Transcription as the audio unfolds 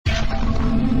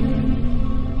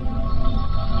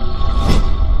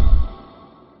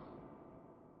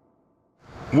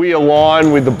we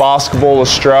align with the Basketball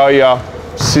Australia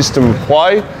system of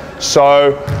play.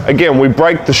 So again, we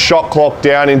break the shot clock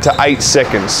down into 8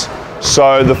 seconds.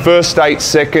 So the first 8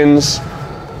 seconds,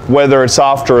 whether it's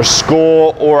after a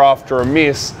score or after a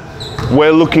miss,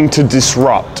 we're looking to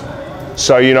disrupt.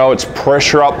 So, you know, it's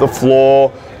pressure up the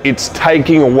floor, it's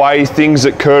taking away things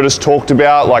that Curtis talked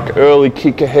about, like early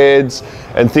kick aheads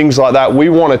and things like that. We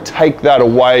want to take that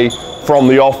away from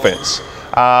the offense.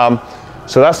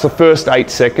 So that's the first 8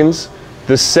 seconds.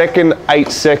 The second 8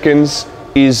 seconds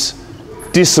is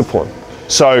discipline.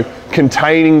 So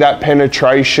containing that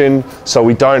penetration so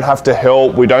we don't have to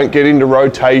help, we don't get into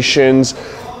rotations,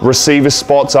 receiver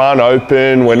spots aren't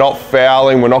open, we're not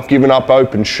fouling, we're not giving up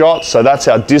open shots. So that's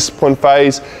our discipline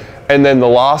phase. And then the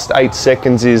last 8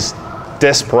 seconds is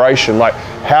desperation. Like,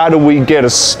 how do we get a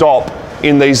stop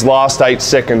in these last 8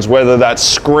 seconds, whether that's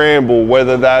scramble,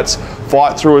 whether that's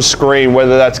fight through a screen,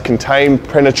 whether that's contained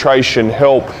penetration,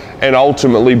 help, and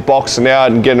ultimately boxing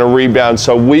out and getting a rebound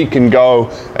so we can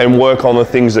go and work on the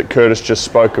things that Curtis just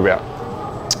spoke about.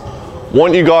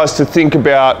 Want you guys to think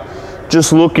about,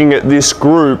 just looking at this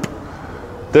group,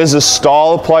 there's a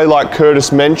style of play like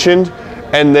Curtis mentioned,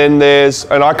 and then there's,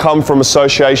 and I come from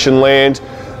association land,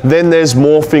 then there's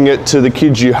morphing it to the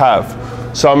kids you have.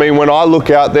 So I mean, when I look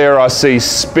out there, I see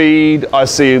speed, I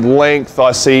see length,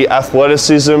 I see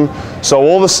athleticism. So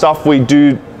all the stuff we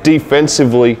do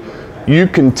defensively, you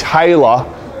can tailor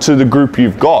to the group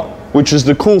you've got, which is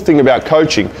the cool thing about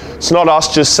coaching. It's not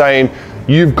us just saying,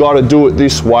 you've got to do it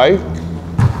this way.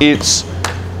 It's,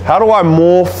 how do I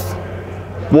morph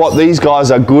what these guys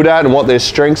are good at and what their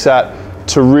strengths at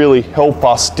to really help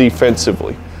us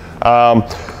defensively?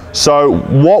 So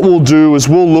what we'll do is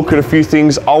we'll look at a few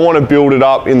things. I want to build it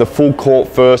up in the full court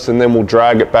first, and then we'll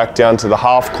drag it back down to the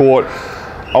half court.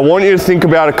 I want you to think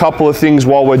about a couple of things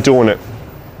while we're doing it.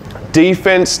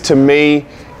 Defense to me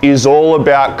is all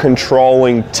about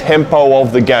controlling tempo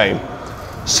of the game.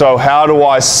 So how do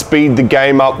I speed the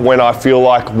game up when I feel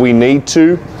like we need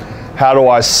to? How do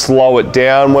I slow it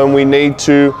down when we need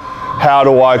to? How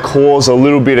do I cause a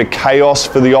little bit of chaos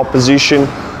for the opposition?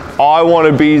 I want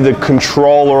to be the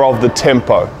controller of the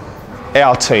tempo,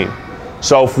 our team.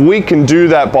 So if we can do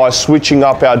that by switching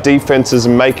up our defenses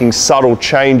and making subtle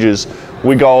changes,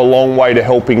 we go a long way to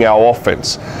helping our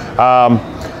offense.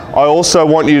 I also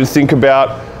want you to think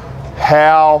about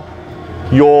how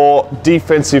your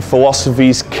defensive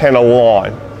philosophies can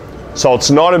align. So it's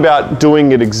not about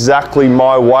doing it exactly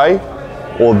my way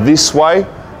or this way,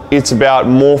 it's about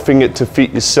morphing it to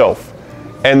fit yourself.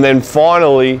 And then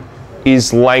finally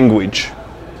is language.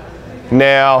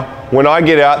 Now, when I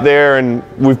get out there and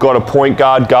we've got a point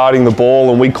guard guarding the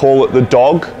ball and we call it the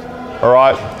dog, all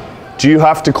right, do you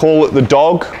have to call it the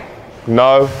dog?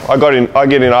 No, I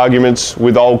get in arguments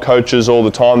with old coaches all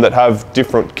the time that have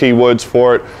different keywords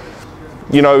for it.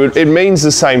 You know, it means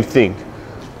the same thing,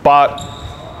 but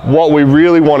what we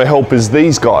really want to help is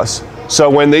these guys. So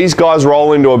when these guys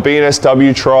roll into a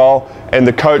BNSW trial and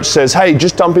the coach says, hey,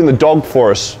 just dump in the dog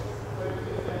for us,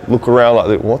 look around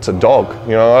like, what's a dog?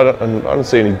 You know, I don't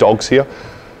see any dogs here.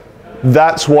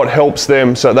 That's what helps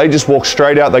them. So they just walk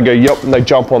straight out, they go, yep, and they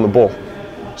jump on the ball.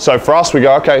 So for us, we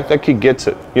go, okay, that kid gets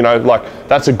it. You know, like,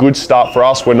 that's a good start for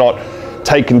us. We're not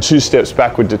taking 2 steps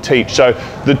backward to teach. So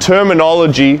the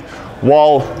terminology,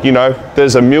 while, you know,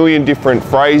 there's a million different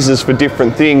phrases for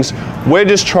different things, we're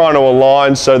just trying to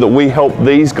align so that we help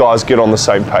these guys get on the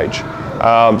same page.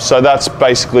 So that's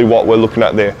basically what we're looking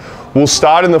at there. We'll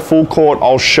start in the full court.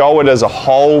 I'll show it as a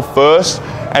whole first,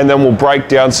 and then we'll break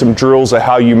down some drills of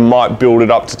how you might build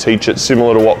it up to teach it,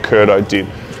 similar to what Curto did.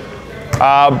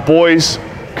 Boys,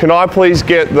 can I please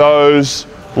get those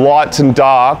lights and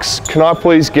darks? Can I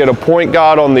please get a point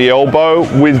guard on the elbow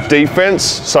with defense?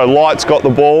 So Light's got the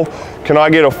ball. Can I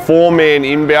get a 4-man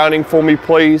inbounding for me,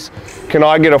 please? Can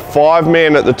I get a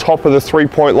 5-man at the top of the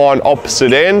 3-point line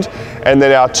opposite end? And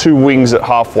then our 2 wings at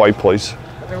halfway, please.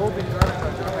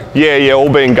 Yeah, all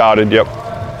being guarded, yep.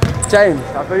 James,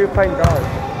 I thought you were playing guard.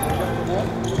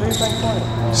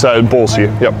 So ball's here,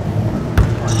 yep.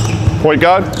 Point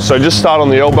guard, so just start on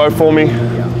the elbow for me.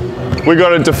 We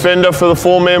got a defender for the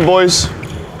 4-man, boys.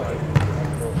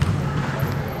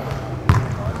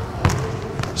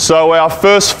 So our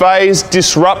first phase,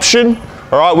 disruption.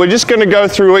 All right, we're just gonna go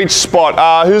through each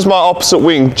spot. Who's my opposite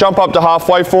wing? Jump up to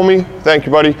halfway for me. Thank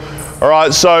you, buddy. All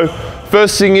right, so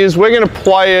first thing is we're gonna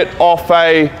play it off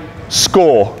a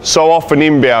score, so off an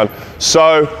inbound.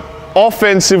 So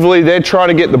offensively, they're trying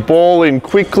to get the ball in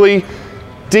quickly.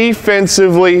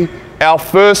 Defensively, our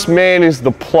first man is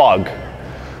the plug.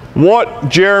 What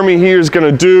Jeremy here is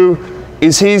going to do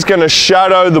is he's going to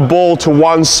shadow the ball to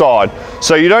one side.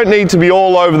 So you don't need to be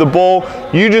all over the ball.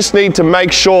 You just need to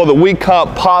make sure that we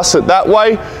can't pass it that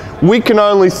way. We can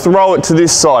only throw it to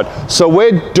this side. So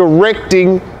we're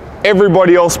directing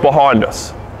everybody else behind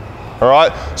us. All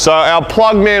right, so our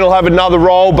plug man will have another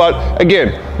role, but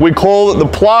again, we call it the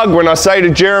plug. When I say to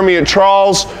Jeremy at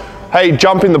trials, hey,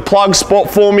 jump in the plug spot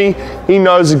for me, he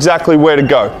knows exactly where to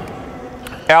go.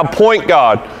 Our point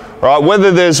guard, right, whether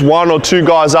there's one or two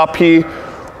guys up here,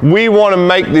 we want to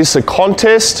make this a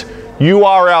contest. You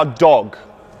are our dog.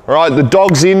 All right, the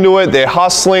dog's into it, they're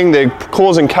hustling, they're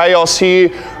causing chaos here.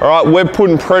 All right, we're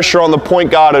putting pressure on the point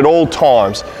guard at all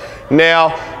times.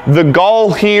 Now, the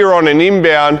goal here on an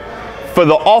inbound for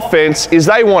the offense is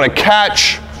they want to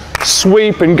catch,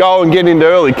 sweep, and go and get into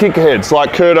early kick-aheads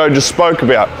like Curto just spoke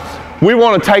about. We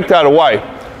want to take that away.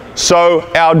 So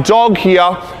our dog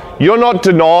here, you're not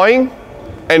denying,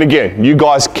 and again, you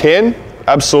guys can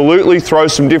absolutely throw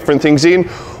some different things in.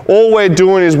 All we're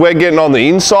doing is we're getting on the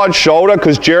inside shoulder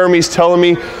because Jeremy's telling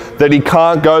me that he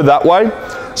can't go that way.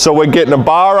 So we're getting a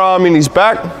bar arm in his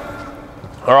back.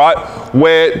 All right,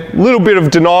 we're a little bit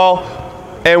of denial,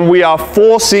 and we are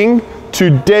forcing to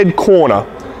dead corner.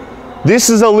 This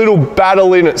is a little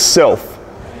battle in itself.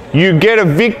 You get a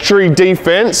victory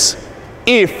defense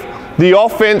if the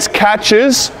offense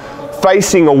catches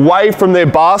facing away from their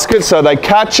basket, so they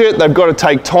catch it, they've got to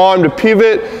take time to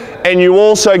pivot, and you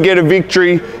also get a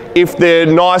victory if they're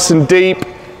nice and deep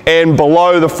and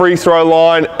below the free throw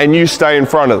line and you stay in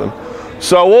front of them.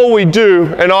 So all we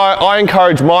do, and I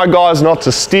encourage my guys not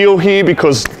to steal here,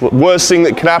 because the worst thing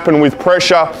that can happen with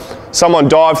pressure, someone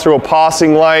dive through a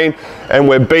passing lane and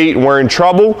we're beat and we're in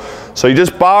trouble. So you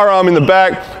just bar arm in the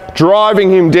back,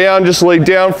 driving him down, just lead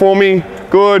down for me,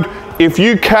 good. If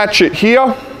you catch it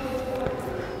here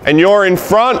and you're in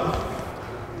front,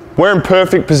 we're in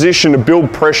perfect position to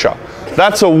build pressure.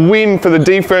 That's a win for the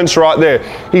defense right there.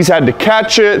 He's had to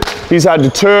catch it, he's had to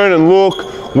turn and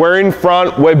look, we're in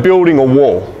front, we're building a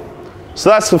wall. So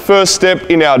that's the first step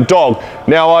in our dog.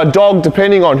 Now our dog,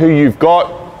 depending on who you've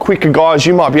got, quicker guys,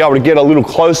 you might be able to get a little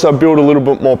closer, build a little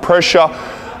bit more pressure,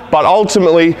 but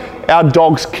ultimately our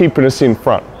dog's keeping us in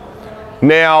front.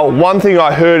 Now, one thing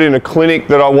I heard in a clinic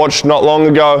that I watched not long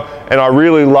ago and I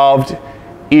really loved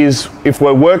is if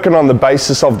we're working on the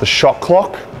basis of the shot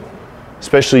clock,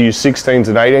 especially you 16s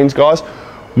and 18s guys,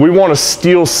 we want to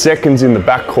steal seconds in the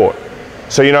backcourt.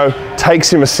 So, you know,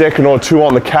 takes him a second or two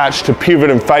on the catch to pivot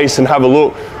and face and have a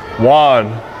look.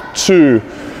 1, 2,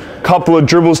 couple of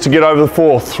dribbles to get over the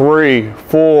 4, 3,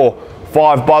 4,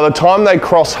 5. By the time they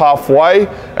cross halfway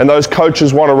and those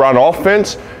coaches want to run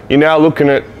offense, you're now looking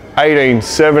at 18,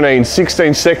 17,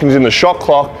 16 seconds in the shot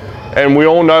clock. And we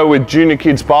all know with junior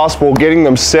kids basketball, getting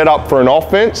them set up for an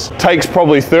offense takes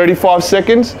probably 35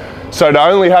 seconds. So to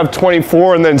only have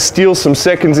 24 and then steal some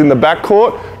seconds in the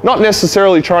backcourt, not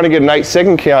necessarily trying to get an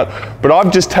 8-second count, but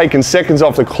I've just taken seconds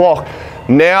off the clock.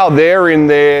 Now they're in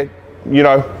their, you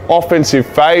know, offensive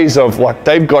phase of like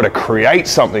they've got to create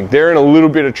something. They're in a little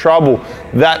bit of trouble.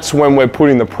 That's when we're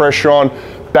putting the pressure on.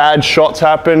 Bad shots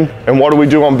happen, and what do we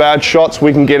do on bad shots?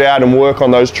 We can get out and work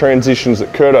on those transitions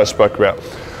that Curto spoke about.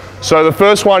 So the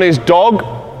first one is dog,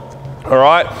 all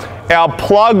right? Our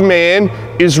plug man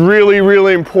is really,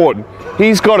 really important.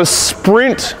 He's got to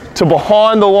sprint to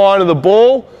behind the line of the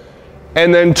ball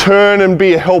and then turn and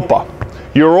be a helper.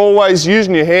 You're always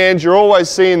using your hands, you're always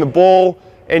seeing the ball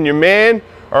and your man,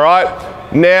 all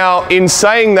right? Now, in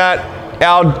saying that,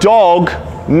 our dog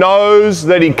knows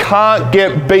that he can't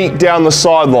get beat down the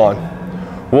sideline.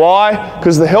 Why?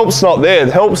 Because the help's not there.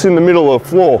 The help's in the middle of the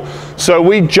floor. So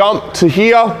we jump to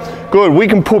here, good, we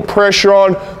can put pressure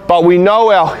on, but we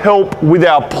know our help with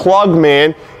our plug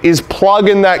man is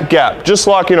plugging that gap, just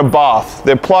like in a bath.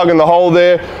 They're plugging the hole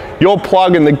there, you're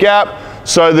plugging the gap,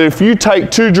 so that if you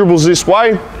take 2 dribbles this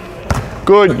way,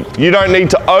 good, you don't need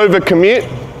to overcommit.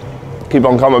 Keep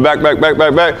on coming back, back, back,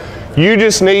 back, back. You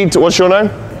just need to, what's your name?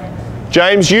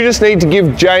 James, you just need to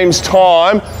give James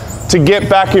time to get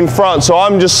back in front. So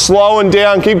I'm just slowing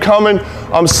down, keep coming.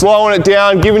 I'm slowing it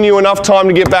down, giving you enough time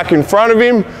to get back in front of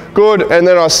him. Good, and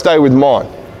then I stay with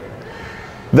mine.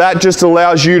 That just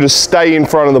allows you to stay in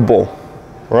front of the ball.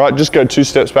 All right, just go 2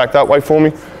 steps back that way for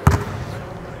me.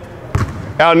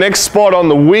 Our next spot on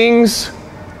the wings,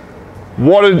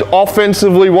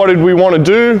 offensively, what did we want to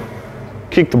do?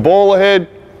 Kick the ball ahead.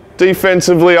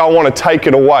 Defensively, I want to take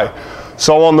it away.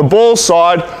 So on the ball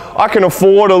side, I can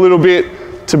afford a little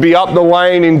bit to be up the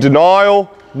lane in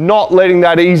denial, not letting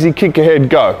that easy kick ahead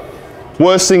go.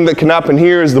 Worst thing that can happen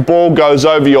here is the ball goes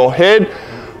over your head,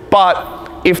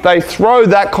 but if they throw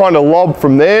that kind of lob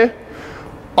from there,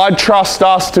 I trust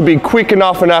us to be quick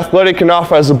enough and athletic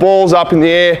enough as the ball's up in the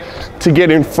air to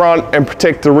get in front and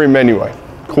protect the rim anyway.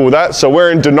 Cool with that? So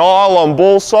we're in denial on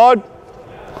ball side,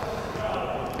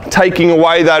 taking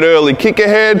away that early kick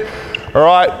ahead. All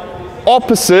right,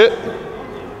 opposite,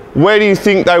 where do you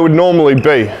think they would normally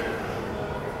be?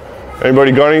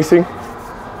 Anybody got anything?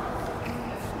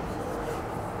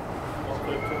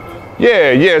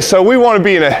 Yeah, so we want to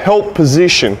be in a help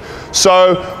position.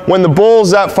 So when the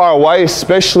ball's that far away,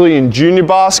 especially in junior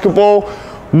basketball,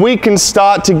 we can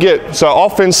start to get, so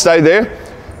offense stay there.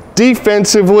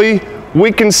 Defensively,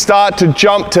 we can start to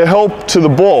jump to help to the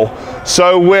ball.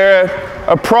 So we're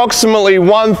approximately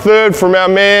 1/3 from our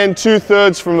man,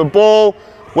 2/3 from the ball.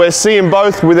 We're seeing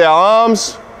both with our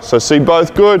arms, so see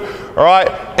both good, all right?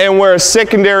 And we're a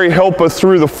secondary helper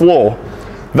through the floor.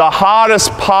 The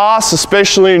hardest pass,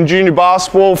 especially in junior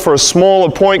basketball, for a smaller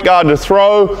point guard to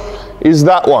throw is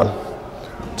that one.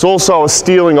 It's also a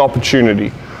stealing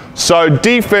opportunity. So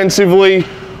defensively,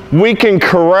 we can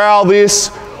corral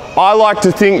this. I like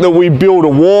to think that we build a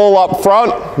wall up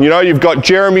front. You know, you've got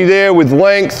Jeremy there with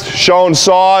length, showing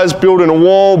size, building a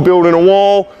wall, building a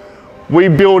wall. We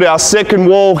build our second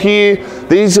wall here.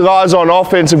 These guys on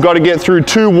offense have got to get through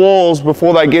 2 walls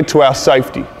before they get to our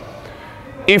safety.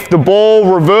 If the ball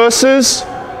reverses,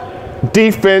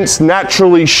 defense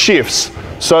naturally shifts.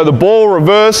 So the ball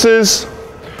reverses.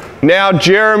 Now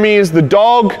Jeremy is the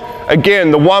dog.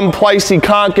 Again, the one place he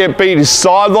can't get beat is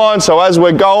sideline. So as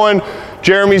we're going,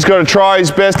 Jeremy's got to try his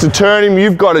best to turn him.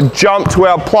 You've got to jump to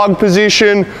our plug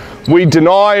position. We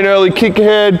deny an early kick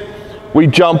ahead. We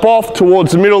jump off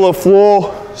towards the middle of the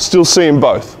floor, still seeing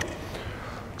both.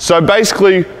 So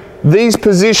basically, these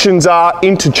positions are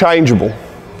interchangeable.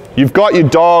 You've got your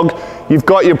dog, you've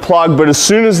got your plug, but as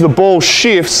soon as the ball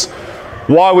shifts,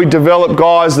 why we develop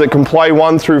guys that can play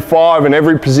 1 through 5 in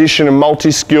every position and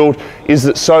multi-skilled is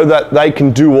that so that they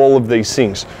can do all of these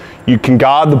things. You can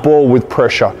guard the ball with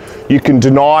pressure. You can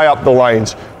deny up the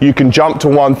lanes. You can jump to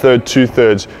 1/3,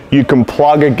 2/3. You can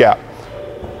plug a gap.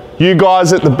 You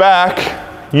guys at the back,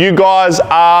 you guys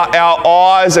are our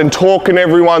eyes and talking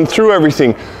everyone through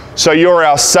everything. So you're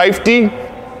our safety.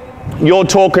 You're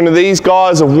talking to these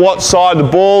guys of what side the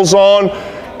ball's on,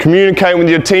 communicating with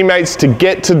your teammates to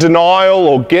get to denial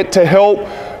or get to help,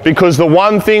 because the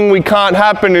one thing we can't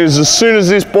happen is as soon as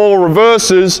this ball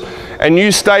reverses and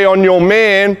you stay on your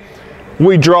man,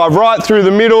 we drive right through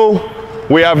the middle,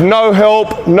 we have no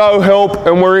help,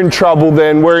 and we're in trouble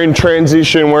then. We're in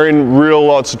transition, we're in real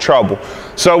lots of trouble.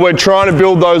 So we're trying to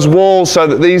build those walls so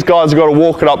that these guys have got to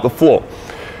walk it up the floor.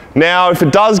 Now, if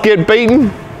it does get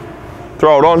beaten,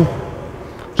 throw it on.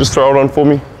 Just throw it on for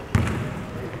me.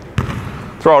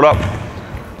 Throw it up.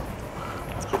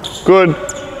 Good.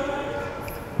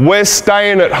 We're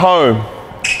staying at home.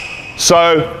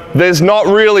 So there's not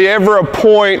really ever a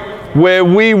point where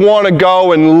we want to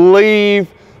go and leave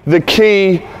the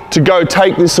key to go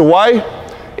take this away.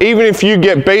 Even if you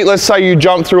get beat, let's say you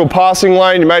jump through a passing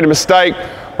lane, you made a mistake,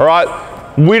 all right?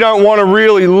 We don't want to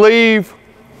really leave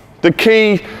the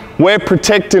key. We're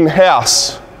protecting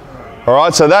house. All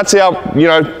right, so that's our, you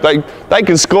know, they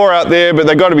can score out there, but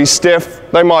they've got to be Steph.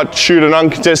 They might shoot an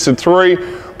uncontested 3,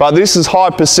 but this is high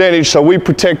percentage, so we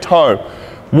protect home.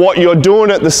 What you're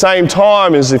doing at the same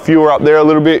time is if you were up there a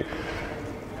little bit,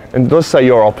 and let's say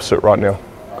you're opposite right now.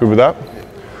 Good with that?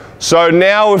 So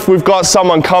now if we've got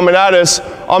someone coming at us,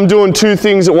 I'm doing 2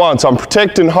 things at once. I'm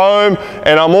protecting home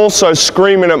and I'm also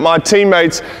screaming at my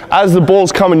teammates as the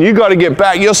ball's coming, you got to get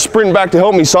back. You're sprinting back to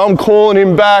help me. So I'm calling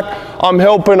him back. I'm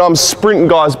helping. I'm sprinting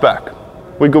guys back.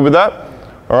 We good with that?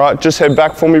 All right, just head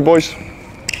back for me, boys.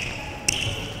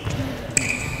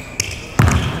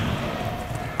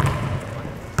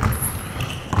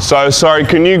 So sorry,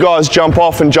 can you guys jump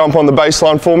off and jump on the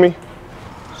baseline for me?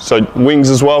 So wings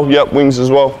as well. Yep, wings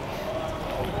as well.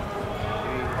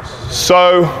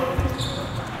 So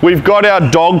we've got our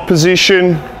dog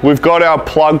position, we've got our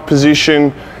plug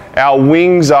position, our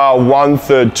wings are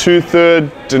 1/3,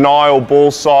 2/3, denial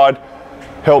ball side,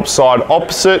 help side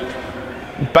opposite.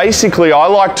 Basically, I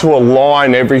like to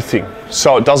align everything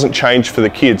so it doesn't change for the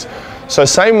kids. So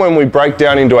same when we break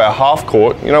down into our half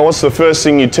court, you know, what's the first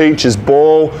thing you teach is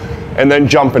ball and then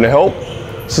jump and help.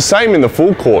 It's the same in the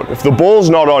full court. If the ball's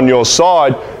not on your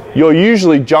side, you'll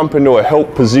usually jump into a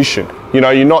help position. You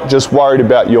know, you're not just worried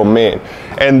about your man.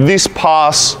 And this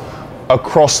pass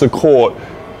across the court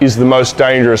is the most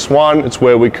dangerous one. It's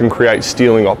where we can create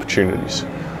stealing opportunities.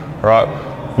 All right,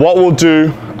 what we'll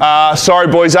do, sorry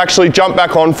boys, actually jump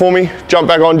back on for me. Jump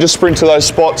back on, just sprint to those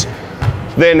spots.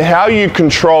 Then how you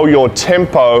control your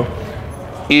tempo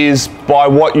is by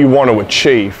what you want to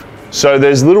achieve. So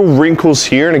there's little wrinkles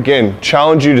here, and again,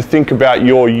 challenge you to think about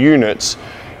your units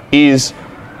is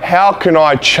how can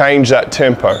I change that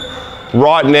tempo?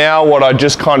 Right now, what I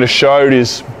just kind of showed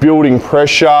is building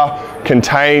pressure,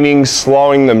 containing,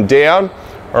 slowing them down,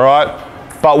 all right?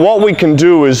 But what we can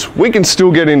do is we can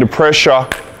still get into pressure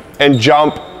and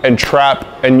jump and trap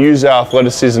and use our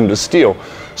athleticism to steal.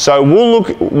 So we'll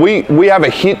look, we have a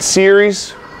hit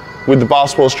series with the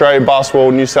Basketball Australia,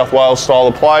 Basketball New South Wales style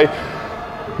of play.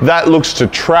 That looks to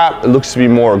trap, it looks to be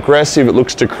more aggressive, it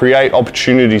looks to create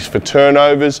opportunities for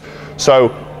turnovers.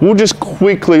 So we'll just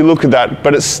quickly look at that,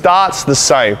 but it starts the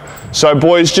same. So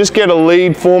boys, just get a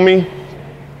lead for me.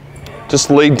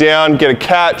 Just lead down, get a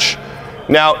catch.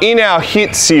 Now in our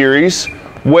hit series,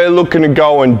 we're looking to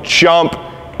go and jump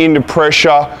into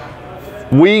pressure.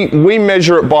 We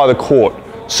measure it by the court.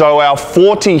 So our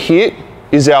 40 hit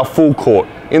is our full court.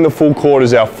 In the full court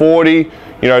is our 40,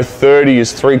 30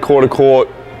 is 3/4 court,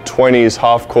 20 is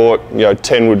half court,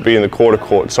 10 would be in the quarter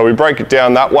court. So we break it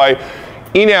down that way.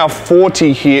 In our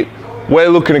 40 hit, we're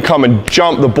looking to come and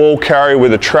jump the ball carrier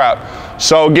with a trap.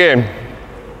 So again,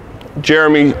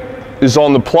 Jeremy is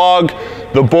on the plug,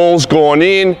 the ball's gone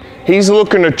in, he's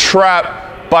looking to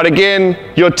trap, but again,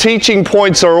 your teaching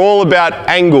points are all about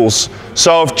angles.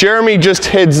 So if Jeremy just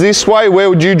heads this way, where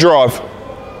would you drive?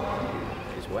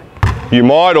 This way. You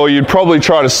might, or you'd probably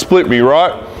try to split me,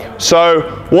 right? So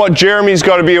what Jeremy's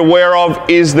got to be aware of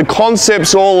is the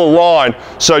concepts all align.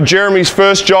 So Jeremy's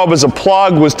first job as a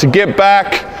plug was to get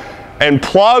back and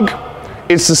plug.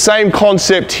 It's the same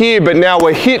concept here, but now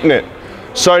we're hitting it.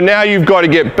 So now you've got to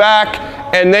get back,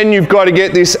 and then you've got to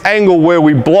get this angle where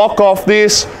we block off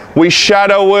this, we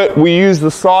shadow it, we use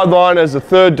the sideline as a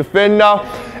third defender,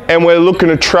 and we're looking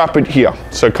to trap it here.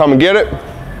 So come and get it.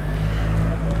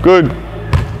 Good.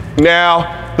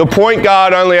 Now, the point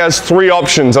guard only has 3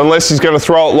 options unless he's going to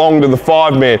throw it long to the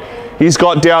 5-man. He's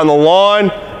got down the line.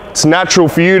 It's natural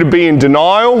for you to be in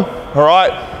denial, all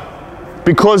right?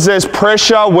 Because there's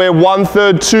pressure, we're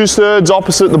 1/3, 2/3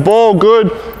 opposite the ball, good.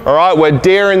 All right, we're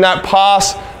daring that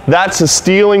pass. That's a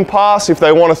stealing pass if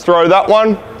they want to throw that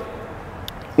one.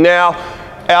 Now,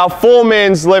 our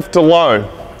 4-man's left alone.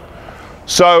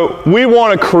 So we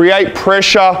want to create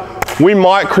pressure. We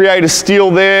might create a steal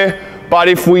there, but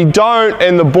if we don't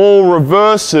and the ball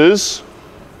reverses,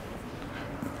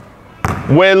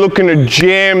 we're looking to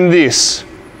jam this.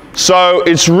 So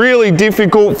it's really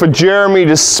difficult for Jeremy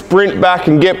to sprint back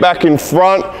and get back in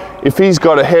front if he's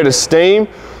got a head of steam.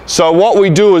 So what we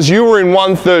do is you were in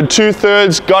 1/3,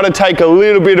 2/3, got to take a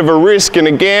little bit of a risk and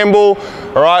a gamble,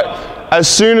 all right? As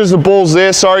soon as the ball's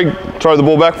there, sorry, throw the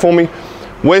ball back for me.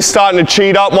 We're starting to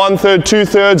cheat up 1/3,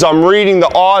 2/3. I'm reading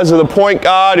the eyes of the point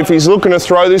guard. If he's looking to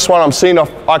throw this one, I'm seeing if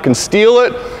I can steal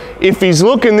it. If he's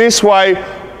looking this way,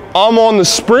 I'm on the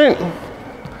sprint.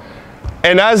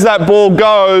 And as that ball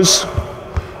goes,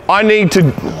 I need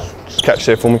to, just catch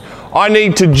there for me, I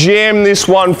need to jam this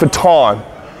one for time.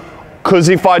 Because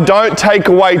if I don't take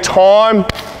away time,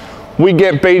 we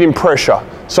get beat in pressure.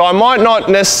 So I might not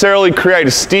necessarily create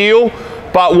a steal,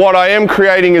 but what I am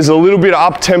creating is a little bit of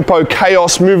up-tempo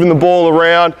chaos, moving the ball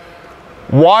around.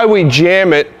 Why we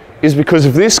jam it is because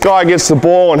if this guy gets the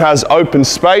ball and has open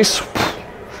space,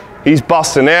 he's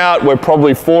busting out. We're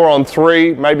probably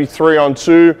 4-on-3, maybe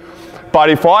 3-on-2. But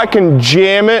if I can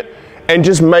jam it and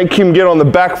just make him get on the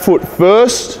back foot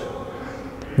first,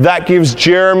 that gives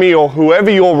Jeremy or whoever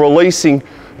you're releasing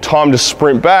time to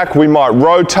sprint back. We might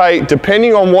rotate,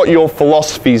 depending on what your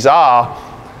philosophies are,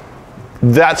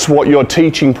 that's what your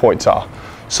teaching points are.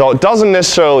 So it doesn't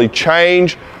necessarily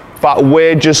change, but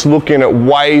we're just looking at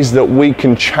ways that we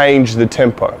can change the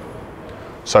tempo.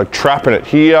 So trapping it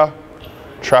here,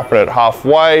 trapping it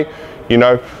halfway,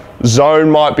 zone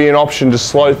might be an option to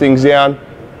slow things down.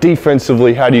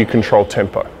 Defensively, how do you control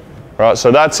tempo? Right,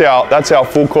 so that's our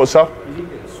full court stuff.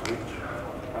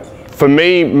 For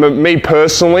me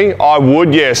personally, I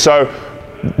would, yeah. So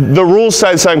the rules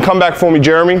say the same. Come back for me,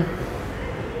 Jeremy.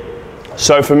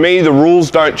 So for me, the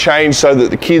rules don't change so that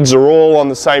the kids are all on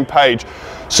the same page.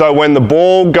 So when the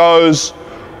ball goes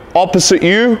opposite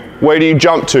you, where do you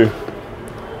jump to?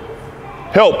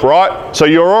 Help, right? So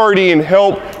you're already in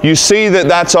help. You see that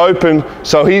that's open,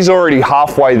 so he's already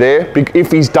halfway there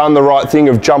if he's done the right thing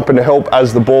of jumping to help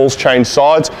as the ball's change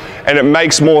sides, and it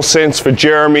makes more sense for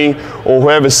Jeremy or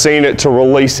whoever's seen it to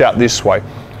release out this way.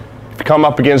 If you come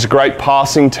up against a great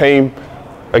passing team,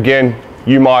 again,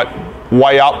 you might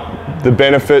weigh up the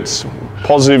benefits,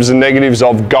 positives and negatives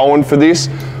of going for this,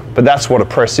 but that's what a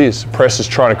press is. Press is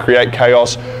trying to create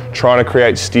chaos, trying to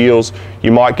create steals.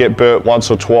 You might get burnt once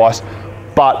or twice,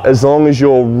 but as long as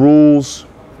your rules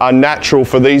are natural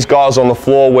for these guys on the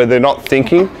floor where they're not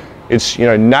thinking, it's, you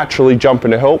know, naturally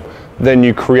jumping to help, then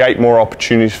you create more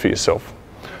opportunities for yourself.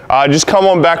 Just come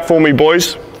on back for me,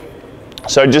 boys.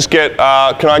 So just get,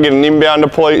 can I get an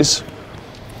inbounder, please?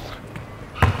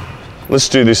 Let's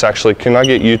do this actually. Can I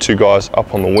get you two guys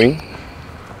up on the wing?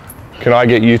 Can I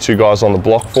get you two guys on the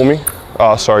block for me?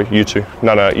 Oh, sorry, you two.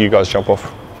 No, you guys jump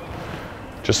off.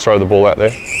 Just throw the ball out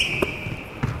there.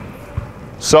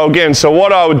 So again, so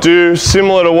what I would do,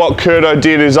 similar to what Curto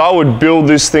did, is I would build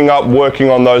this thing up working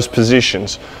on those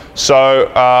positions. So,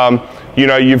 you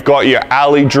know, you've got your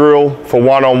alley drill for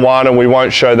one-on-one, and we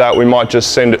won't show that, we might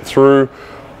just send it through.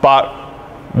 But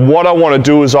what I want to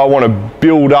do is I want to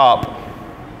build up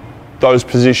those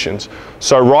positions.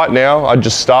 So right now, I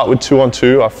just start with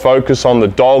 2-on-2, I focus on the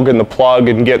dog and the plug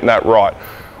and getting that right.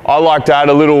 I like to add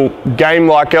a little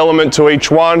game-like element to each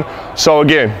one. So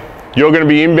again, you're going to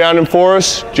be inbounding for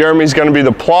us, Jeremy's going to be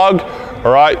the plug,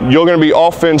 all right? You're going to be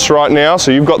offense right now,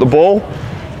 so you've got the ball,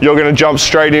 you're going to jump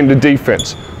straight into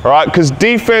defense, all right? Because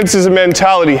defense is a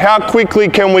mentality. How quickly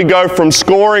can we go from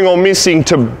scoring or missing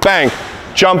to bang,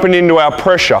 jumping into our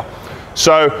pressure?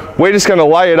 So we're just going to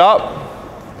lay it up.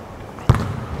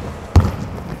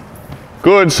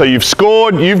 Good, so you've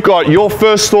scored, you've got, your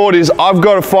first thought is, I've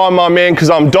got to find my man because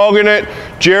I'm dogging it.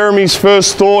 Jeremy's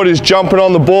first thought is jumping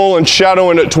on the ball and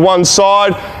shadowing it to one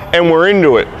side, and we're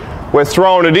into it. We're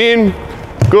throwing it in,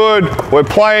 good, we're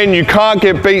playing, you can't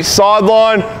get beat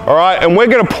sideline, all right, and we're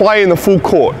going to play in the full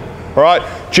court, all right?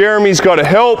 Jeremy's got to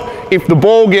help. If the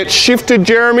ball gets shifted,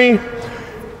 Jeremy,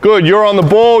 good, you're on the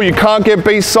ball, you can't get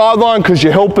beat sideline because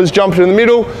your helper's jumping in the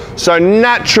middle. So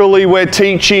naturally we're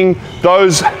teaching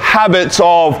those habits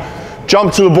of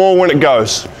jump to the ball when it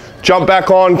goes, jump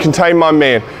back on, contain my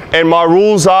man. And my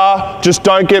rules are just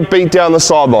don't get beat down the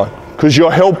sideline because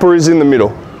your helper is in the middle.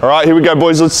 All right, here we go,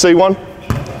 boys, let's see one.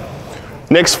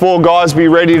 Next 4 guys, be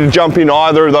ready to jump in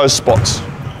either of those spots.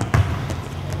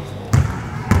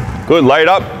 Good, lay it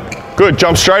up. Good,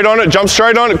 jump straight on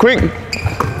it, quick.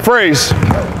 Freeze.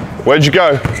 Where'd you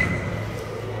go?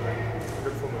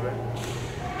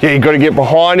 Yeah, you got to get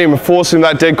behind him and force him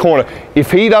that dead corner. If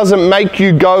he doesn't make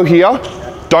you go here,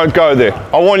 don't go there.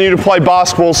 I want you to play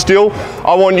basketball still.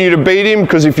 I want you to beat him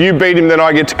because if you beat him, then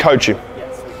I get to coach him.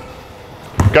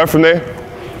 Go from there.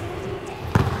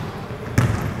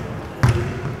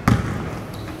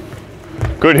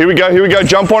 Good, here we go,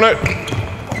 jump on it.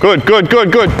 Good.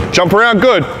 Jump around,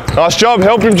 good. Nice job,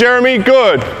 help him, Jeremy,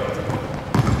 good.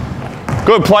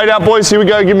 Good, played out, boys. Here we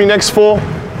go, give me next 4.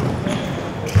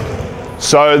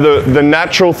 So the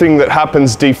natural thing that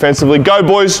happens defensively, go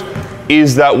boys,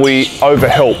 is that we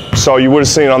overhelp. So you would have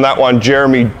seen on that one,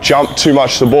 Jeremy jumped too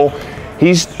much to the ball.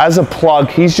 He's, as a plug,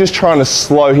 he's just trying to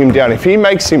slow him down. If he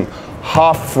makes him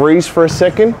half freeze for a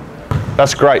second,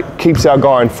 that's great. Keeps our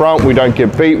guy in front, we don't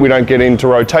get beat, we don't get into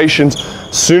rotations.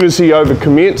 As soon as he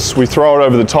overcommits, we throw it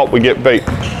over the top, we get beat.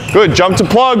 Good, jump to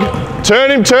plug, turn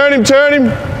him.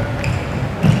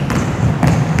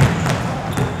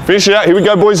 Finish it out, here we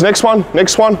go boys, next one.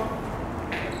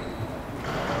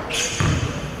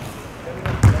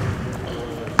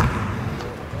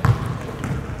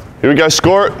 Here we go,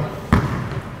 score it.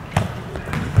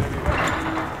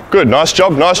 Good, nice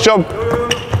job.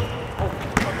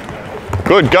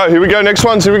 Good, go, here we go, next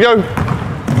ones, here we go.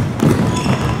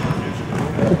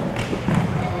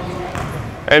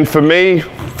 And for me,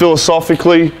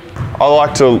 philosophically, I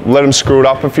like to let him screw it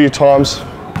up a few times,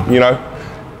 you know.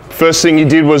 First thing he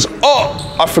did was,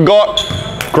 oh, I forgot.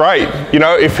 Great. You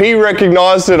know, if he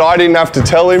recognized it, I didn't have to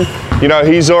tell him. You know,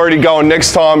 he's already going,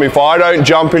 next time, if I don't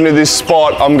jump into this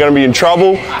spot, I'm going to be in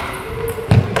trouble.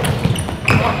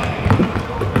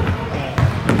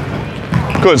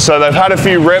 Good, so they've had a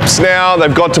few reps now.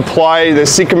 They've got to play. They're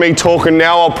sick of me talking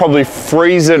now. I'll probably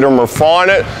freeze it and refine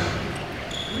it.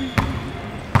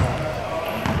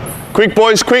 Quick,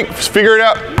 boys, quick. Figure it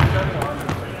out.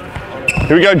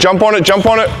 Here we go, jump on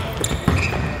it.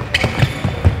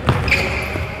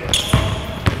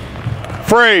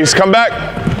 Freeze, come back.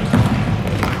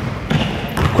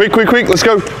 Quick, let's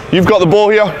go. You've got the ball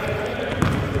here.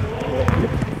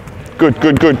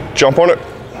 Good, jump on it.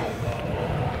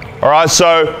 All right,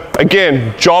 so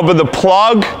again, job of the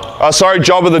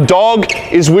dog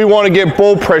is we want to get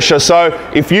ball pressure. So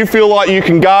if you feel like you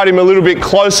can guard him a little bit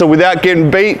closer without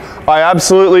getting beat, I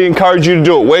absolutely encourage you to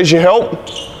do it. Where's your help?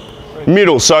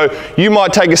 Middle. So you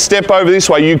might take a step over this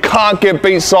way. You can't get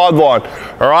beat sideline.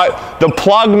 All right. The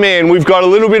plug man, we've got a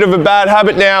little bit of a bad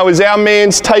habit now is our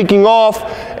man's taking off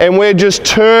and we're just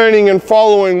turning and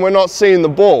following. We're not seeing the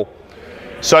ball.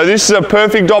 So this is a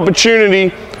perfect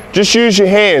opportunity. Just use your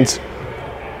hands.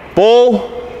 Ball,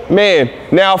 man.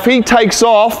 Now if he takes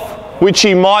off, which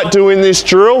he might do in this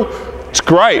drill, It's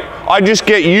great. I just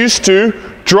get used to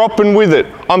dropping with it.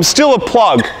 I'm still a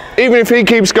plug, even if he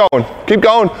keeps going. Keep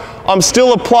going. I'm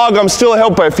still a plug, I'm still a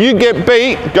helper. If you get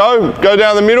beat, go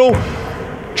down the middle.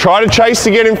 Try to chase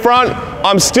to get in front.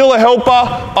 I'm still a helper.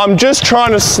 I'm just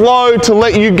trying to slow to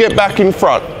let you get back in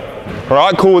front. All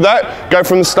right, cool with that? Go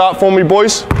from the start for me,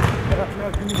 boys.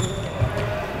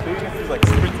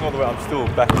 I'm still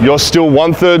back. You're still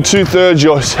 1/3, 2/3.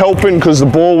 You're helping because the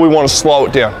ball, we want to slow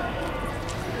it down.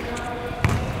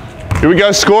 Here we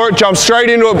go, score it. Jump straight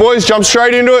into it, boys. Jump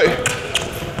straight into it.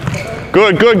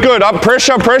 Good, good, good. Up,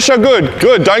 pressure, pressure. Good,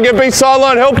 good. Don't get beat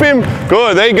sideline. Help him.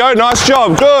 Good, there you go. Nice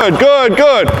job. Good, good,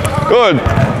 good, good.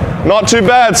 Not too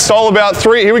bad. Stole about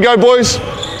 3. Here we go, boys.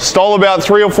 Stole about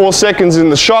 3 or 4 seconds in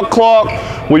the shot clock.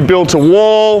 We built a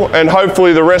wall, and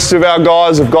hopefully the rest of our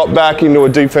guys have got back into a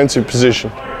defensive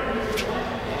position.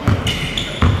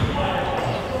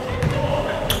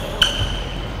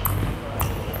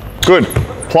 Good.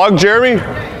 Plug, Jeremy.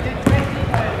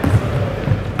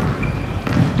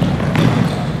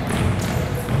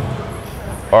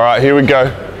 All right, here we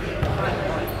go.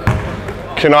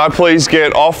 Can I please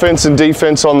get offense and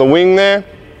defense on the wing there?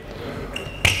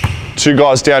 2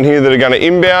 guys down here that are going to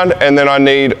inbound, and then I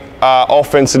need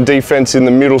offense and defense in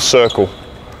the middle circle.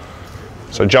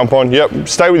 So jump on. Yep,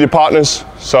 stay with your partners.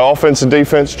 So offense and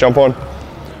defense, jump on.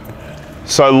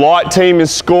 So light team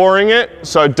is scoring it,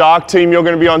 so dark team, you're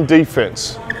going to be on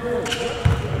defense.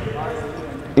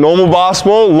 Normal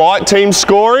basketball, light team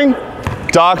scoring,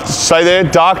 dark, stay there,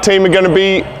 dark team are going to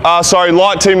be,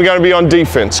 light team are going to be on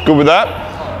defense. Good with that?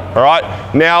 All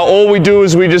right, now all we do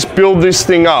is we just build this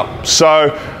thing up.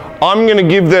 So I'm going to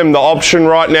give them the option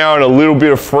right now and a little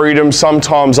bit of freedom.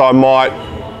 Sometimes I might,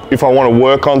 if I want to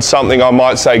work on something, I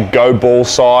might say go ball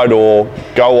side or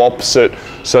go opposite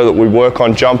so that we work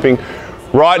on jumping.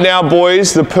 Right now,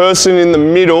 boys, the person in the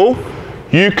middle,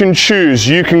 you can choose.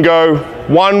 You can go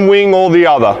one wing or the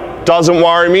other. Doesn't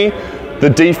worry me. The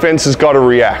defense has got to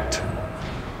react.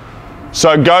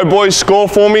 So go, boys, score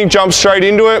for me. Jump straight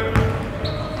into it.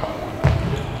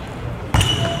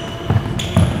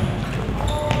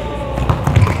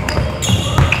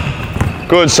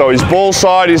 Good, so his ball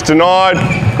side is denied.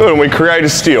 Good, and we create a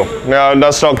steal. Now,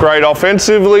 that's not great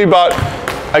offensively, but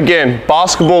again,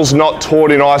 basketball's not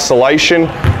taught in isolation,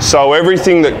 so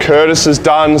everything that Curtis has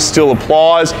done still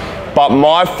applies, but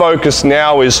my focus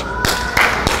now is,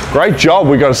 great job,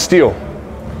 we got a steal.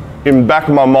 In the back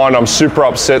of my mind, I'm super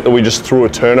upset that we just threw a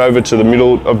turnover to the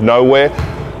middle of nowhere.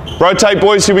 Rotate,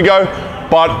 boys, here we go.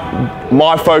 But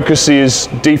my focus is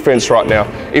defense right now.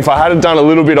 If I had done a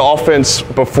little bit of offense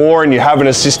before and you have an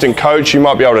assistant coach, you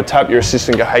might be able to tap your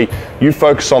assistant and go, hey, you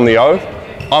focus on the O.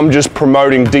 I'm just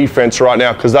promoting defense right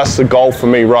now because that's the goal for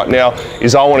me right now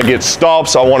is I want to get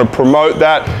stops. I want to promote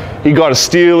that. He got a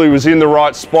steal. He was in the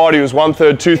right spot. He was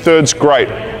 1/3, 2/3. Great.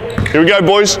 Here we go,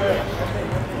 boys.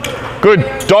 Good.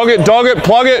 Dog it,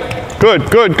 plug it. Good,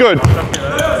 good, good.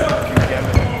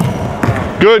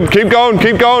 Good. Keep going,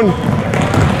 keep going.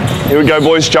 Here we go,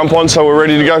 boys. Jump on so we're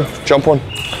ready to go. Jump on.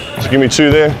 So give me 2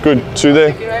 there. Good. 2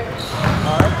 there.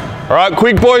 All right,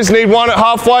 quick, boys. Need 1 at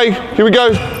halfway. Here we go.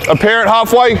 A pair at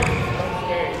halfway.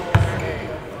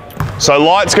 So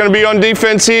light's going to be on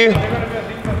defense here.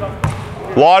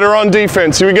 Lighter on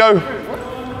defense. Here we go.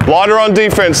 Lighter on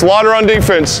defense. Lighter on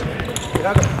defense.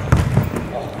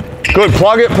 Good.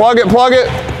 Plug it, plug it, plug it.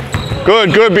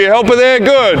 Good, good. Be a helper there.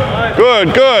 Good.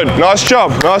 Good, good. Nice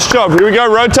job. Nice job. Here we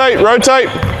go. Rotate, rotate.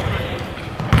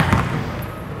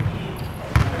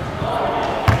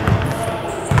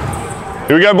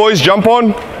 Here we go, boys. Jump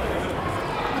on.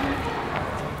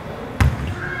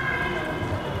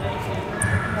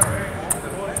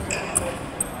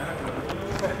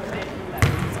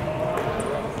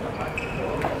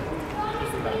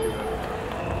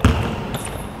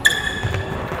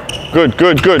 Good,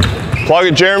 good, good. Plug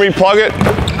it, Jeremy. Plug it.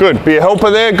 Good. Be a helper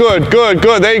there. Good, good,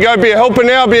 good. There you go. Be a helper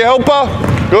now. Be a helper.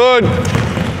 Good.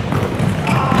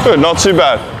 Good. Not too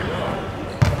bad.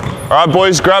 All right,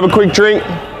 boys. Grab a quick drink.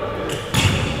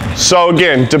 So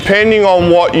again, depending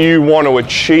on what you want to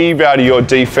achieve out of your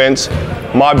defense,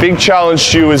 my big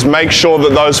challenge to you is make sure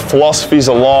that those philosophies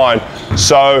align.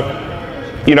 So,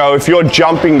 you know, if you're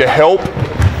jumping to help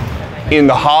in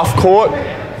the half court,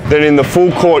 then in the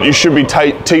full court you should be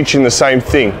teaching the same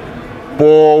thing.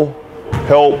 Ball,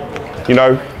 help, you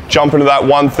know, jump into that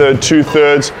 1/3,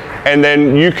 2/3, and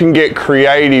then you can get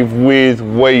creative with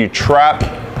where you trap,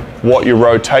 what your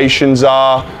rotations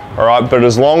are. All right, but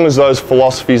as long as those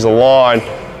philosophies align,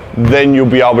 then you'll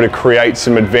be able to create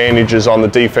some advantages on the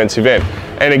defensive end.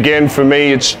 And again, for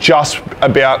me, it's just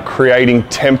about creating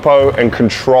tempo and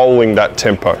controlling that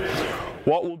tempo.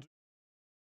 What we'll